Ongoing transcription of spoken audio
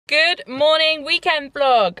Good morning weekend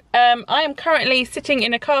vlog. I am currently sitting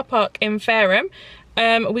in a car park in Fareham.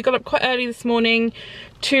 We got up quite early this morning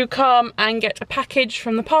to come and get a package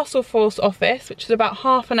from the Parcel Force office, which is about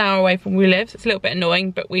half an hour away from where we live, so it's a little bit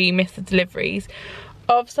annoying, but we missed the deliveries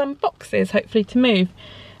of some boxes, hopefully to move.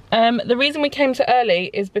 The reason we came so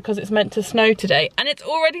early is because it's meant to snow today, and it's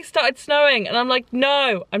already started snowing, and I'm like,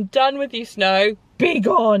 no, I'm done with you, snow. Be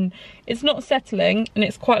gone. It's not settling and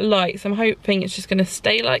it's quite light, so I'm hoping it's just going to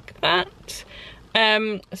stay like that.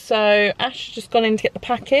 So Ash has just gone in to get the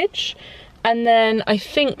package, and then I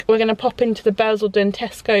think we're going to pop into the Basildon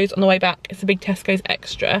Tesco's on the way back. It's a big Tesco's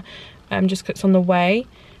extra, just because it's on the way,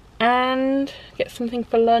 and get something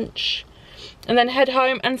for lunch, and then head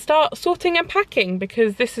home and start sorting and packing,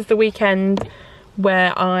 because this is the weekend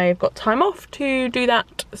where I've got time off to do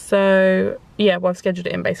that. So yeah, well, I've scheduled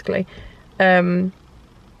it in basically. And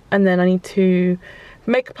then I need to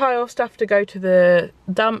make a pile of stuff to go to the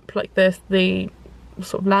dump, like the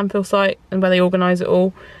sort of landfill site, and where they organise it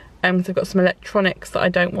all. Because I've got some electronics that I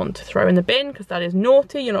don't want to throw in the bin, because that is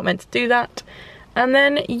naughty, you're not meant to do that. And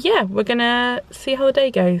then yeah, we're gonna see how the day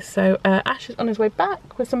goes. So Ash is on his way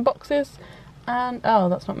back with some boxes, and oh,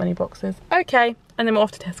 that's not many boxes. Okay, and then we're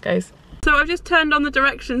off to Tesco's. So I've just turned on the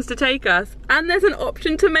directions to take us, and there's an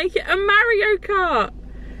option to make it a Mario Kart.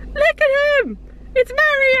 Look at him! It's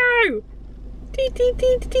Mario!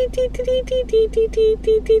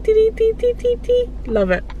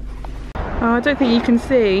 Love it. Oh, I don't think you can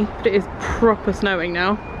see, but it is proper snowing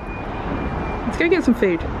now. Let's go get some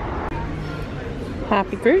food.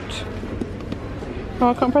 Happy Groot. Oh,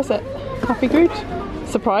 I can't press it. Happy Groot.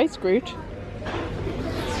 Surprise Groot.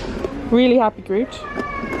 Really happy Groot.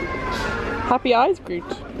 Happy eyes Groot.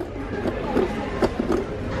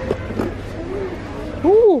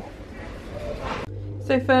 Ooh.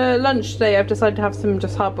 So for lunch today, I've decided to have some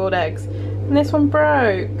just hard-boiled eggs, and this one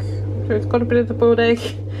broke, so it's got a bit of the boiled egg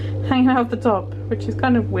hanging out of the top, which is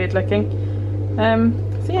kind of weird looking.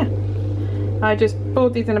 So yeah, I just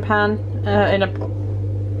boiled these in a pan, in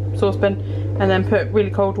a saucepan, and then put really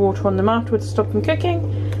cold water on them afterwards to stop them cooking,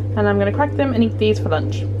 and I'm going to crack them and eat these for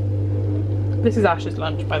lunch. This is Ash's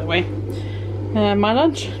lunch, by the way. My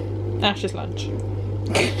lunch, Ash's lunch.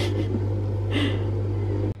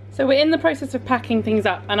 So we're in the process of packing things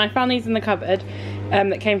up, and I found these in the cupboard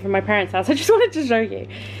that came from my parents' house. I just wanted to show you.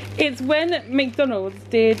 It's when McDonald's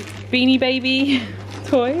did Beanie Baby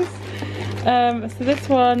toys. So this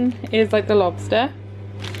one is like the lobster.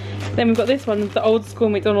 Then we've got this one with the old school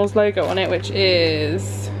McDonald's logo on it, which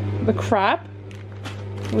is the crab.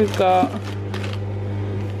 We've got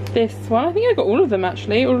this one. I think I got all of them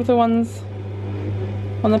actually, all of the ones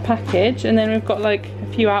on the package, and then we've got like a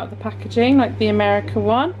few out of the packaging, like the America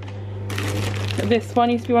one. This one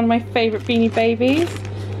used to be one of my favourite Beanie Babies.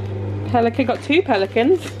 Pelican, got two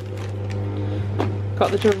pelicans. Got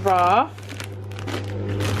the giraffe.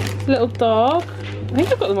 Little dog. I think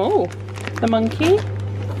I've got them all. The monkey.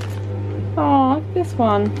 Oh, this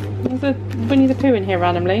one. There's a Winnie the Pooh in here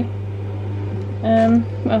randomly.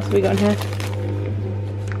 What else have we got in here?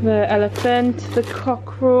 The elephant, the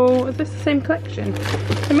cockerel. Is this the same collection?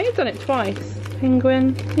 I may have done it twice.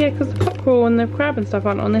 Penguin. Yeah, because the cockerel and the crab and stuff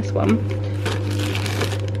aren't on this one.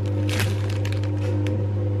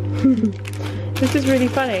 This is really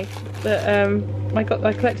funny that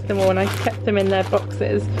I collected them all and I kept them in their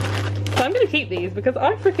boxes. So I'm going to keep these because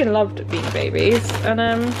I freaking loved Beanie Babies, and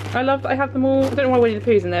I love that I have them all. I don't know why Winnie the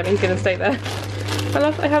Pooh's in there, but he's going to stay there. I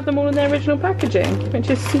love that I have them all in their original packaging, which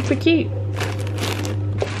is super cute.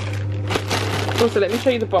 Also, let me show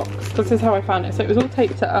you the box, because this is how I found it. So it was all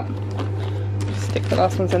taped up. Just stick the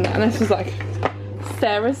last ones in there, and this was like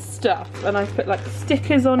Sarah's stuff, and I put like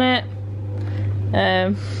stickers on it,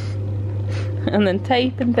 and then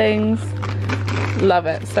tape and things. Love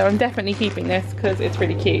it. So I'm definitely keeping this because it's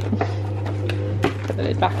really cute. Put the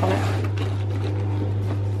lid back on it.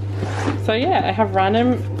 So yeah, I have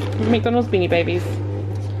random McDonald's Beanie Babies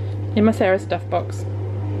in my Sarah stuff box.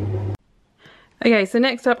 Okay, so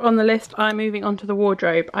next up on the list, I'm moving on to the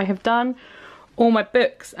wardrobe. I have done all my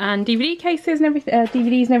books and DVD cases and everything,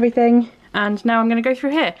 DVDs and everything, and now I'm going to go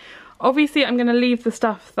through here. Obviously, I'm going to leave the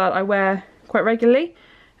stuff that I wear quite regularly,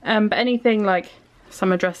 but anything like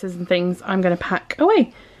summer dresses and things, I'm going to pack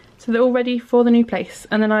away. So they're all ready for the new place.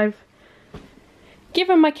 And then I've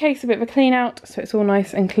given my case a bit of a clean out, so it's all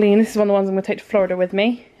nice and clean. This is one of the ones I'm going to take to Florida with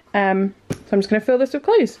me. So I'm just going to fill this with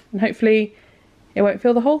clothes, and hopefully it won't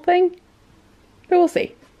fill the whole thing. But we'll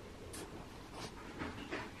see.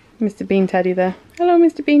 Mr. Bean Teddy there. Hello,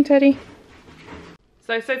 Mr. Bean Teddy.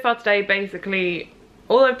 So far today, basically,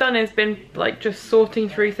 all I've done has been like just sorting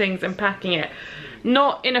through things and packing it.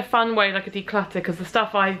 Not in a fun way like a declutter, because the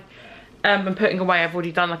stuff I've been putting away I've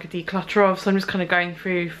already done like a declutter of, so I'm just kind of going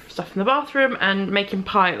through stuff in the bathroom and making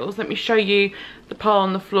piles. Let me show you the pile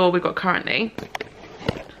on the floor we've got currently.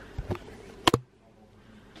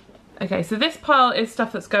 Okay, so this pile is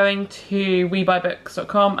stuff that's going to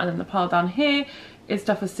WeBuyBooks.com, and then the pile down here is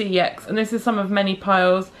stuff for CEX, and this is some of many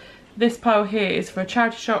piles. This pile here is for a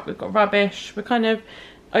charity shop. We've got rubbish. We're kind of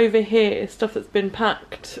over here is stuff that's been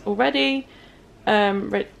packed already.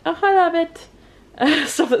 Oh, hi, Rabbit.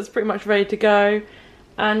 Stuff that's pretty much ready to go.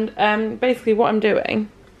 And basically what I'm doing,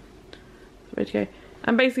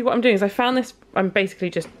 is I found this. I'm basically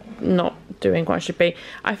just not doing what I should be.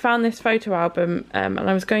 I found this photo album and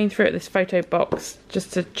I was going through it, this photo box,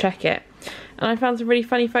 just to check it, and I found some really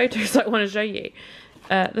funny photos that I want to show you.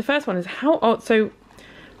 The first one is how old. So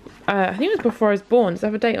I think it was before I was born. Does it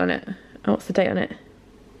have a date on it? Oh, what's the date on it?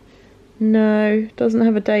 No, doesn't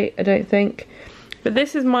have a date, I don't think. But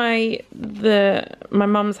this is my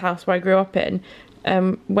mum's house where I grew up in,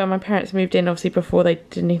 where my parents moved in, obviously before they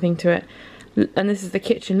did anything to it. And this is the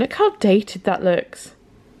kitchen. Look how dated that looks.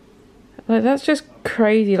 Like, that's just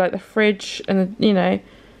crazy. Like the fridge and the, you know,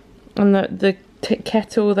 and the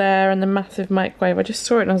kettle there and the massive microwave. I just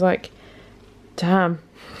saw it and I was like, damn,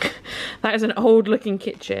 that is an old looking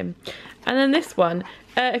kitchen. And then this one,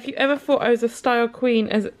 if you ever thought I was a style queen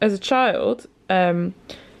as a child, I'm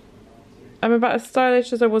about as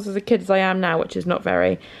stylish as I was as a kid as I am now, which is not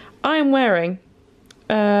very. I am wearing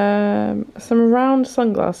some round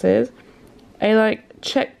sunglasses, a like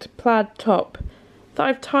checked plaid top that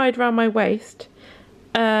I've tied around my waist.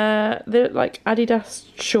 They're like Adidas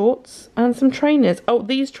shorts and some trainers. Oh,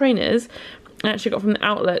 these trainers I actually got from the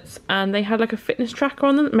outlets, and they had like a fitness tracker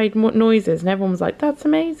on them that made more noises, and everyone was like, that's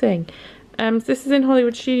amazing. So this is in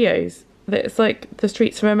Hollywood Studios. It's like the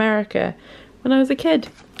streets of America when I was a kid.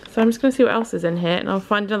 So I'm just going to see what else is in here, and I'll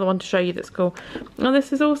find another one to show you that's cool. Oh,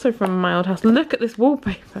 this is also from my old house. Look at this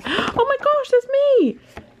wallpaper. Oh my gosh, that's me!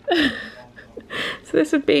 So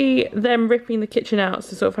this would be them ripping the kitchen out,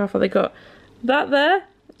 so sort of how far they got. That there,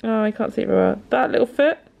 oh, I can't see it very well. That little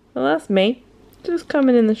foot, well, that's me. Just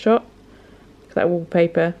coming in the shot. Look at that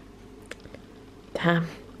wallpaper. Damn.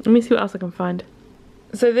 Let me see what else I can find.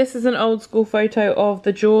 So this is an old school photo of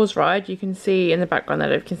the Jaws ride. You can see in the background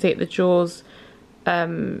there, you can see it, the Jaws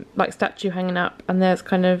like statue hanging up, and there's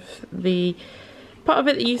kind of the part of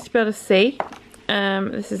it that you used to be able to see.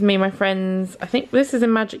 This is me and my friends. I think this is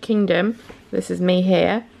in Magic Kingdom. This is me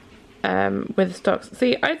here with the stocks.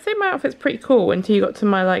 See, I'd say my outfit's pretty cool until you got to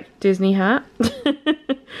my like Disney hat.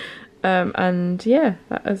 And yeah,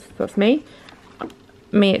 that's me.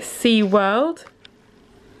 Me at SeaWorld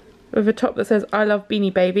with a top that says I love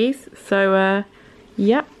Beanie Babies. So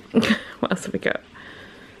yeah. What else have we got?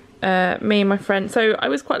 Me and my friend. So I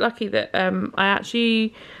was quite lucky that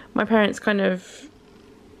my parents kind of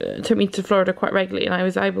took me to Florida quite regularly, and I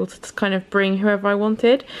was able to kind of bring whoever I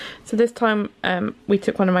wanted. So this time we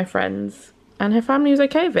took one of my friends, and her family was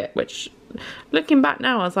okay with it, which looking back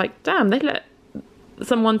now I was like, damn, they let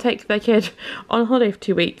someone take their kid on holiday for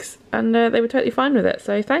 2 weeks, and they were totally fine with it.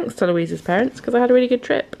 So thanks to Louise's parents, because I had a really good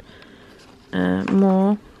trip.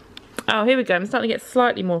 More. Oh, here we go. I'm starting to get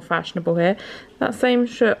slightly more fashionable here. That same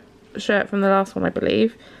shirt from the last one, I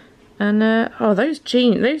believe. And oh, those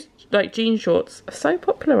like jean shorts are so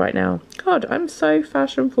popular right now. God, I'm so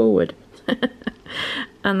fashion forward.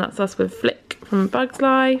 And that's us with Flick from Bug's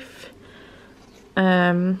Life.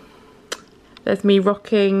 There's me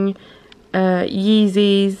rocking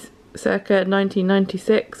Yeezys circa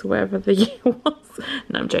 1996, whatever the year was.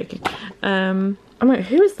 No, I'm joking. I'm like,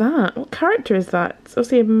 who is that? What character is that? It's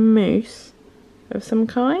obviously a moose of some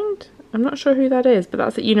kind. I'm not sure who that is, but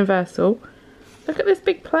that's at Universal. Look at this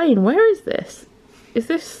big plane. Where is this?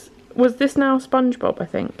 Was this now SpongeBob, I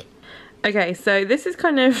think? Okay, so this is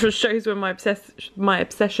kind of shows where my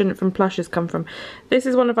obsession from plush has come from. This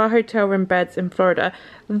is one of our hotel room beds in Florida.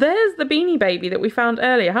 There's the Beanie Baby that we found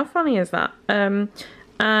earlier. How funny is that?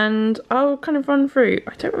 And I'll kind of run through.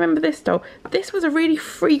 I don't remember this doll. This was a really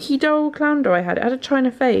freaky doll, clown doll I had. It had a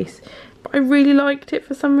china face, but I really liked it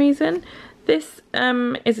for some reason. This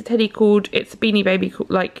is a teddy called, it's a Beanie Baby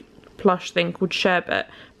like plush thing called Sherbet,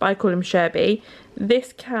 but I call him Sherby.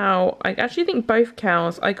 This cow, I actually think both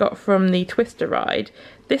cows I got from the Twister ride.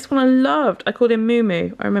 This one I loved. I called him Moo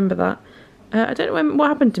Moo. I remember that. I don't know what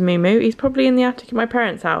happened to Moo Moo. He's probably in the attic at my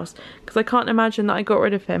parents' house, because I can't imagine that I got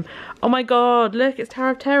rid of him. Oh my god, look, it's Tower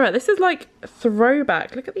of Terror. This is like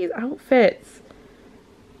Throwback. Look at these outfits.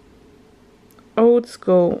 Old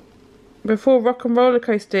school. Before Rock and Roller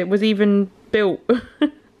Coaster was even built.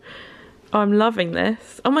 I'm loving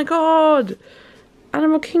this. Oh my god.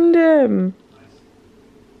 Animal Kingdom.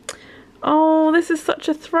 Oh, this is such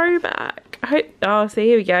a throwback. I hope, oh, see,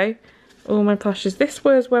 here we go. All my plushes. This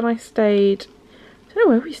was when I stayed, I don't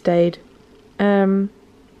know where we stayed. Probably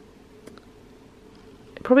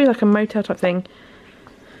like a motel type thing.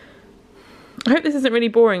 I hope this isn't really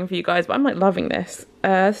boring for you guys, but I'm like loving this.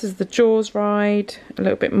 This is the Jaws ride, a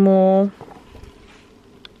little bit more.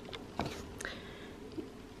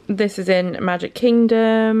 This is in Magic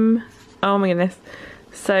Kingdom. Oh my goodness.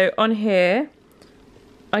 So on here,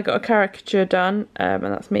 I got a caricature done, and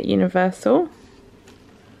that's me at Universal.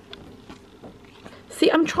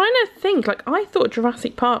 See, I'm trying to think, like I thought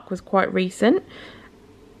Jurassic Park was quite recent.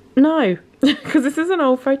 No, because this is an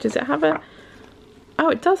old photo. Does it have a... Oh,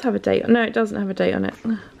 it does have a date. No, it doesn't have a date on it.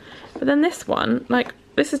 But then this one, like,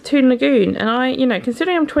 this is Toon Lagoon. And I, you know,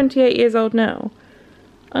 considering I'm 28 years old now,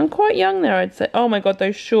 I'm quite young there, I'd say. Oh my god,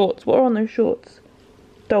 those shorts. What are on those shorts?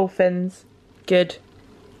 Dolphins. Good.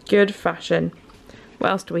 Good fashion. What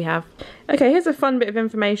else do we have? Okay, here's a fun bit of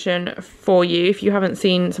information for you if you haven't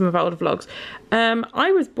seen some of our older vlogs.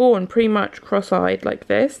 I was born pretty much cross-eyed like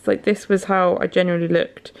this. Like, this was how I generally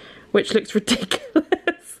looked, which looks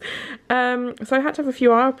ridiculous. So I had to have a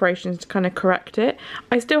few eye operations to kind of correct it.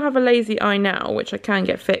 I still have a lazy eye now, which I can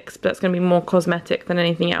get fixed, but that's going to be more cosmetic than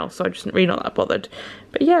anything else, so I'm just really not that bothered.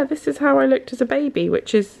 But yeah, this is how I looked as a baby,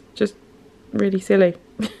 which is just really silly.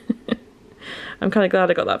 I'm kind of glad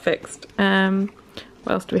I got that fixed.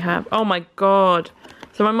 What else do we have? Oh my god.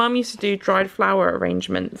 So my mum used to do dried flower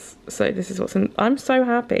arrangements. So this is what's in... I'm so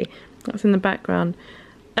happy. That's in the background.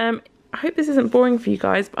 I hope this isn't boring for you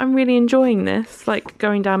guys, but I'm really enjoying this, like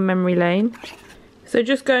going down memory lane. So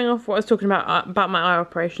just going off what I was talking about my eye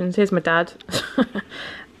operations, here's my dad.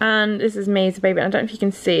 And this is me as a baby. I don't know if you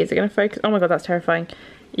can see, is it going to focus? Oh my god, that's terrifying.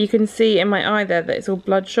 You can see in my eye there that it's all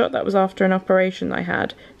bloodshot. That was after an operation I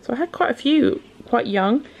had. So I had quite a few, quite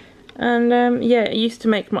young. And yeah, it used to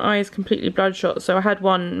make my eyes completely bloodshot. So I had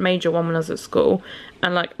one major one when I was at school.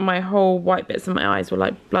 And like my whole white bits of my eyes were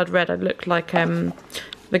like blood red. I looked like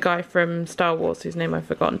the guy from Star Wars, whose name I've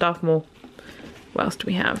forgotten, Darth Maul. What else do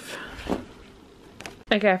we have?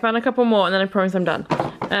 Okay, I found a couple more and then I promise I'm done.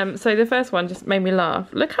 So the first one just made me laugh.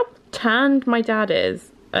 Look how tanned my dad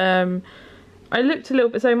is. I looked a little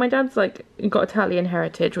bit, so my dad's like got Italian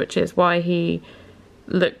heritage, which is why he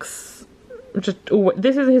looks just,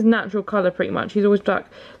 this is his natural colour pretty much. He's always dark.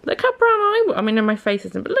 Look how brown I mean, my face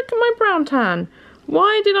isn't, but look at my brown tan.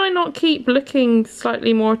 Why did I not keep looking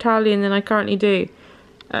slightly more Italian than I currently do?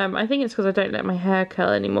 I think it's because I don't let my hair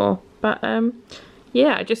curl anymore. But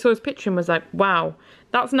yeah, I just saw his picture and was like, wow,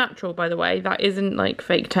 that's natural, by the way. That isn't like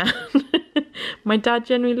fake tan. My dad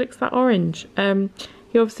generally looks that orange.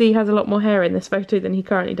 He obviously has a lot more hair in this photo than he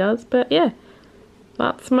currently does. But yeah,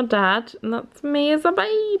 that's my dad and that's me as a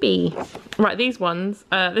baby. Right, these ones,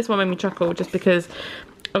 this one made me chuckle just because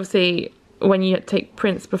obviously when you take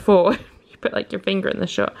prints before, you put like your finger in the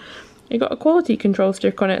shot. It got a quality control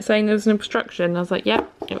stick on it saying there was an obstruction. I was like,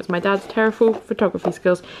 yep, it was my dad's terrible photography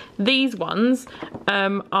skills. These ones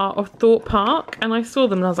are of Thorpe Park, and I saw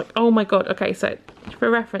them and I was like, oh my god. Okay, so for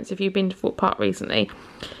reference, if you've been to Thorpe Park recently,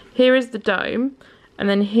 here is the dome, and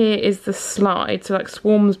then here is the slide, so like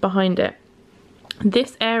swarms behind it.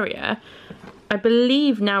 This area, I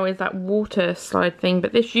believe now is that water slide thing,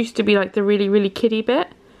 but this used to be like the really, really kiddie bit.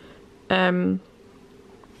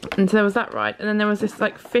 And so there was that ride, and then there was this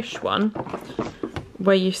like fish one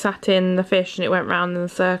where you sat in the fish and it went round in a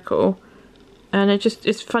circle, and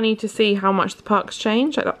it's funny to see how much the park's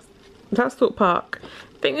changed. Like that's Thorpe Park.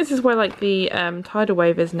 I think this is where like the tidal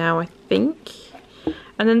wave is now, I think.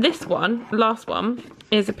 And then this one, last one,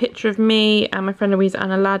 is a picture of me and my friend Louisa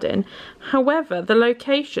and Aladdin. However, the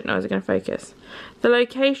location, oh, is it going to focus? The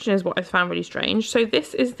location is what I found really strange. So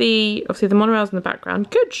this is obviously the monorail's in the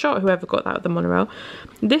background. Good shot, whoever got that with the monorail.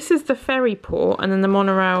 This is the ferry port, and then the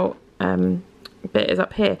monorail bit is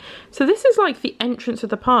up here. So this is like the entrance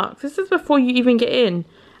of the park. This is before you even get in.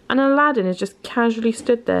 And Aladdin is just casually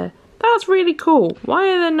stood there. That's really cool. Why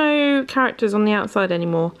are there no characters on the outside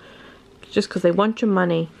anymore? Just because they want your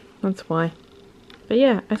money. That's why. But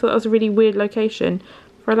yeah, I thought that was a really weird location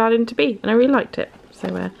for Aladdin to be, and I really liked it.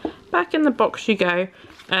 So back in the box you go.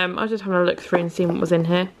 I was just having a look through and seeing what was in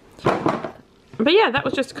here. But yeah, that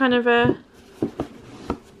was just kind of a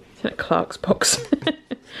Clark's box.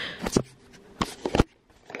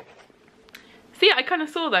 So yeah, I kind of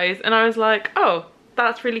saw those and I was like, oh,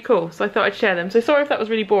 that's really cool. So I thought I'd share them. So sorry if that was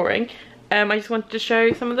really boring. I just wanted to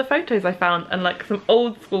show some of the photos I found and like some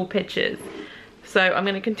old school pictures. So I'm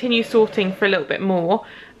going to continue sorting for a little bit more.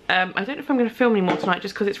 I don't know if I'm going to film any more tonight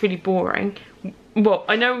just because it's really boring. Well,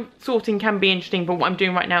 I know sorting can be interesting, but what I'm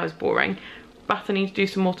doing right now is boring. But I need to do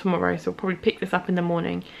some more tomorrow, so I'll probably pick this up in the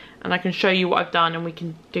morning. and I can show you what I've done and we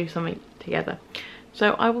can do something together.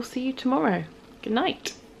 So I will see you tomorrow. Good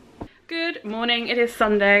night. Good morning, it is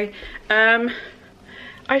Sunday.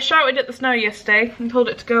 I shouted at the snow yesterday and told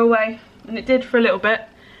it to go away, and it did for a little bit,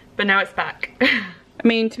 but now it's back. I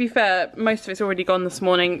mean, to be fair, most of it's already gone this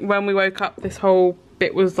morning. When we woke up, this whole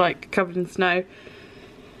bit was like covered in snow.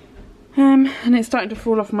 And it's starting to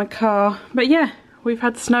fall off my car. But yeah, we've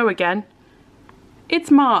had snow again. It's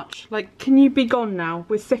March. Like, can you be gone now?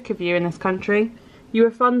 We're sick of you in this country. You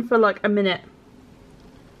were fun for like a minute.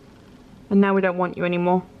 And now we don't want you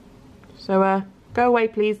anymore. So, go away,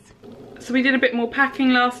 please. So we did a bit more packing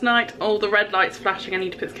last night. All the red lights flashing. I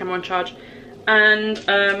need to put this camera on charge. And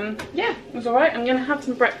yeah, it was alright. I'm gonna have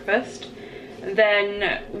some breakfast. And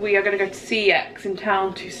then we are gonna go to CX in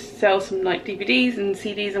town to sell some like DVDs and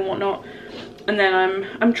CDs and whatnot. And then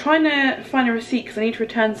I'm trying to find a receipt because I need to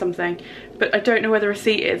return something, but I don't know where the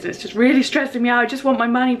receipt is. It's just really stressing me out. I just want my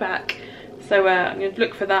money back. So I'm gonna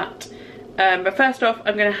look for that. But first off,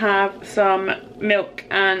 I'm gonna have some milk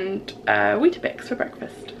and Weetabix for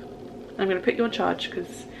breakfast. I'm gonna put you on charge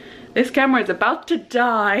because this camera is about to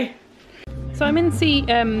die. So I'm in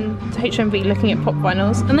HMV looking at pop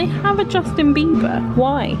vinyls, and they have a Justin Bieber.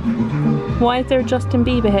 Why? Why is there a Justin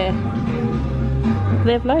Bieber here?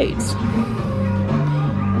 They have loads.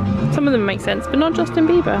 Some of them make sense, but not Justin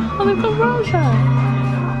Bieber. Oh, they've got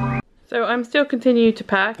Raja. So I'm still continuing to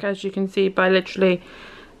pack, as you can see by literally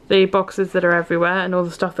the boxes that are everywhere and all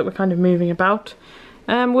the stuff that we're kind of moving about.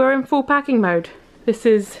 We're in full packing mode. This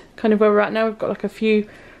is kind of where we're at now. We've got like a few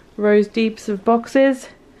rows deeps of boxes.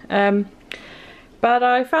 But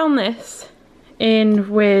I found this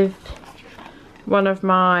in with one of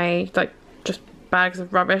my like just bags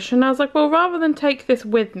of rubbish, and I was like, well, rather than take this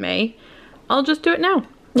with me, I'll just do it now.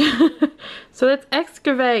 So let's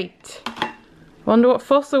excavate. Wonder what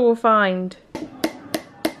fossil we'll find.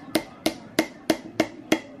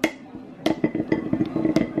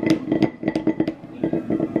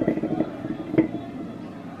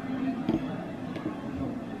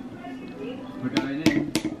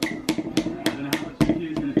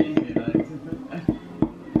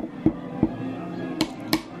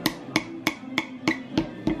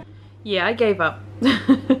 Yeah, I gave up.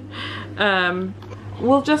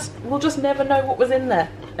 We'll just never know what was in there,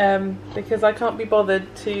 because I can't be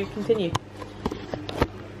bothered to continue.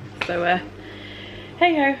 So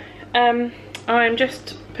hey ho. I'm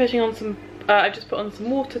just putting on some. I've just put on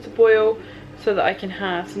some water to boil so that I can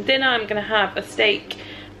have some dinner. I'm gonna have a steak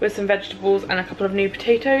with some vegetables and a couple of new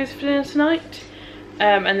potatoes for dinner tonight.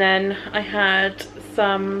 And then I had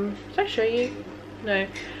some. Did I show you? No,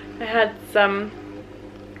 I had some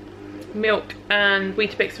milk and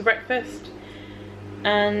Weetabix for breakfast,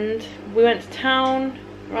 and we went to town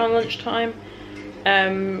around lunchtime.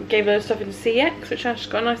 Gave a load of stuff into CX, which I just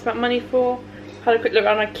got a nice amount of money for. Had a quick look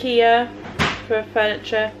around IKEA for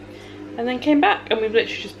furniture, and then came back, and we've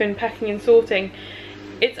literally just been packing and sorting.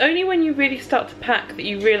 It's only when you really start to pack that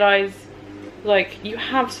you realise like you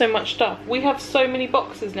have so much stuff. We have so many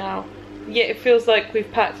boxes now, yet it feels like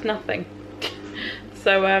we've packed nothing.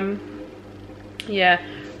 So yeah.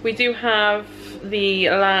 We do have the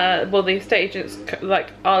estate agents, like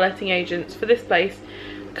our letting agents for this place,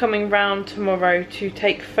 coming round tomorrow to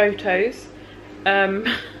take photos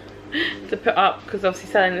to put up, because obviously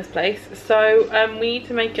selling this place. So we need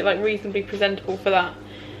to make it like reasonably presentable for that.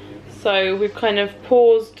 So we've kind of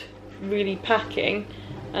paused really packing,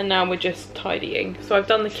 and now we're just tidying. So I've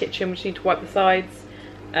done the kitchen, we just need to wipe the sides.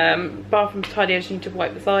 Bathroom's tidy, I just need to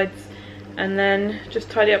wipe the sides, and then just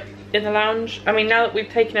tidy up in the lounge. I mean, now that we've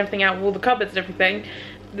taken everything out of all the cupboards and everything,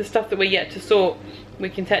 the stuff that we're yet to sort, we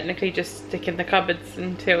can technically just stick in the cupboards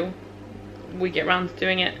until we get around to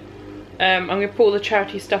doing it. I'm going to put all the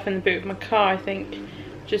charity stuff in the boot of my car, I think,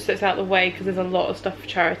 just so it's out of the way, because there's a lot of stuff for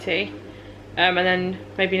charity. And then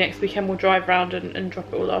maybe next weekend we'll drive around and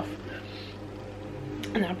drop it all off.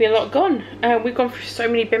 And that'll be a lot gone. We've gone through so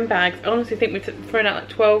many bin bags. I honestly think we've thrown out like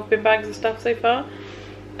 12 bin bags of stuff so far.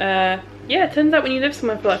 Yeah, it turns out when you live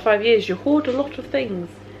somewhere for like 5 years, you hoard a lot of things.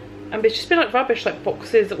 And it's just been like rubbish, like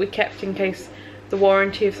boxes that we kept in case the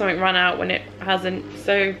warranty of something ran out when it hasn't.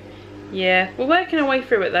 So yeah, we're working our way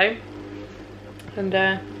through it though. And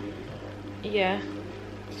yeah,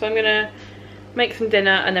 so I'm gonna make some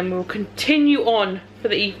dinner and then we'll continue on for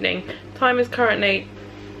the evening. Time is currently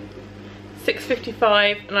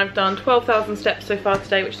 6:55 and I've done 12,000 steps so far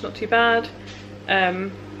today, which is not too bad.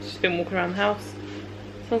 Just been walking around the house.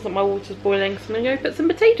 Sounds like my water's boiling, so I'm gonna go put some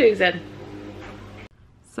potatoes in.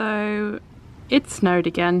 So it snowed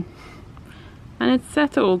again and it's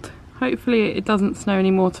settled. Hopefully it doesn't snow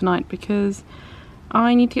anymore tonight because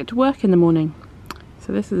I need to get to work in the morning.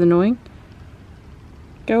 So this is annoying.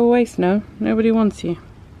 Go away, snow. Nobody wants you.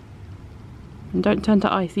 And don't turn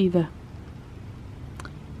to ice either.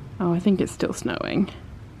 Oh, I think it's still snowing.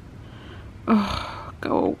 Oh,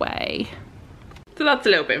 go away. So that's a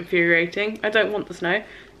little bit infuriating. I don't want the snow.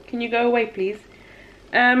 Can you go away, please?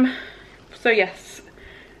 So yes,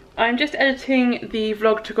 I'm just editing the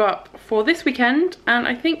vlog to go up for this weekend, and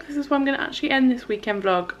I think this is where I'm going to actually end this weekend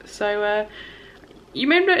vlog. So you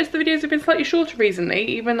may have noticed the videos have been slightly shorter recently,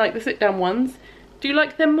 even like the sit down ones. Do you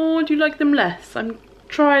like them more? Do you like them less? I'm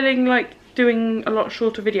trialing like doing a lot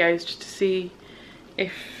shorter videos just to see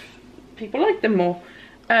if people like them more.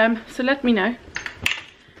 So let me know.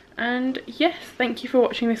 And yes, thank you for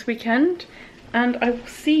watching this weekend, and I will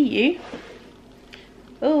see you.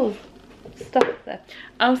 Oh, stuff there.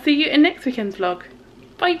 I'll see you in next weekend's vlog.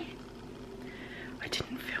 Bye. I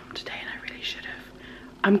didn't film today and I really should have.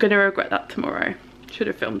 I'm gonna regret that tomorrow. Should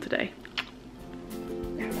have filmed today.